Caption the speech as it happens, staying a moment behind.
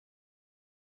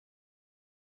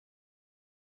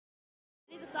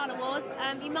Elle Style Awards,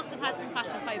 you must have had some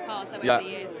fashion faux pas over the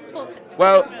years.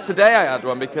 Well, today I had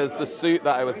one because the suit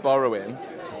that I was borrowing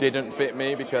didn't fit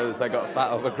me because I got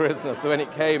fat over Christmas. So when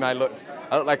it came, I looked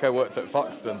like I worked at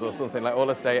Foxton's or something, like all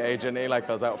estate agent-y, like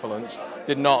I was out for lunch.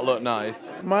 Did not look nice.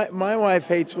 My wife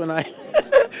hates when I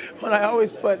when I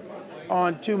always put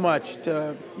on too much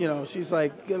to, she's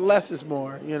like, less is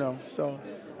more, so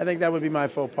I think that would be my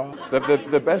faux pas.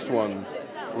 The best one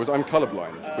was I'm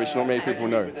colourblind, which not many people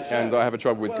know, and I have a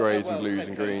trouble with greys and blues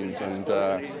and greens, and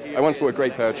I once bought a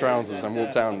great pair of trousers and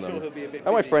walked down in them.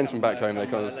 And my friends from back home, they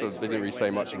didn't really say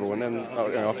much at all, and then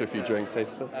after a few drinks, they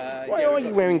said, "Why are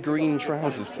you wearing green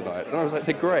trousers tonight?" And I was like,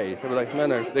 "They're grey." They were like, "No,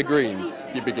 they're green,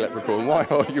 you big leprechaun. Why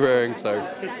are you wearing so?"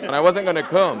 And I wasn't going to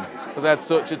come because I had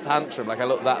such a tantrum, like I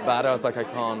looked that bad, I was like, I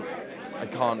can't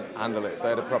handle it, so I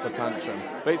had a proper tantrum.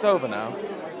 But it's over now.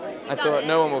 I thought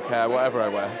no one will care whatever I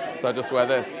wear, so I just wear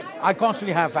this. I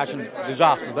constantly have fashion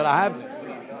disasters, but I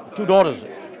have 2 daughters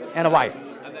and a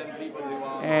wife,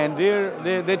 and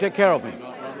they take care of me,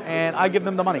 and I give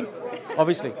them the money,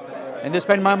 obviously, and they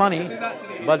spend my money,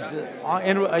 but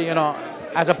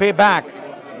as a payback,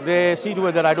 they see to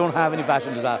it that I don't have any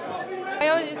fashion disasters. I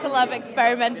always used to love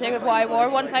experimenting with what I wore.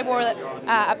 Once I wore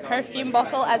a perfume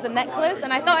bottle as a necklace,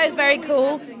 and I thought it was very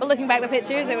cool, but looking back at the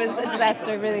pictures, it was a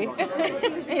disaster, really.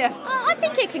 Yeah. Oh, I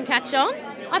think it can catch on.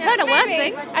 I've heard of worse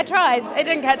things. I tried. It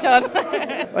didn't catch on.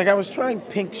 Like, I was trying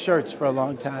pink shirts for a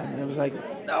long time, and it was like,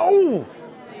 no!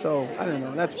 So, I don't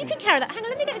know, that's You me. can carry that. Hang on,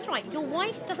 let me get this right. Your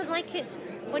wife doesn't like it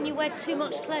when you wear too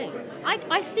much clothes.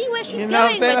 I see where she's going with that. You know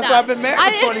what I'm saying? That's why I've been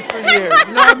married for 23 years.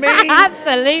 You know what I mean?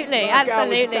 Absolutely,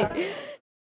 absolutely.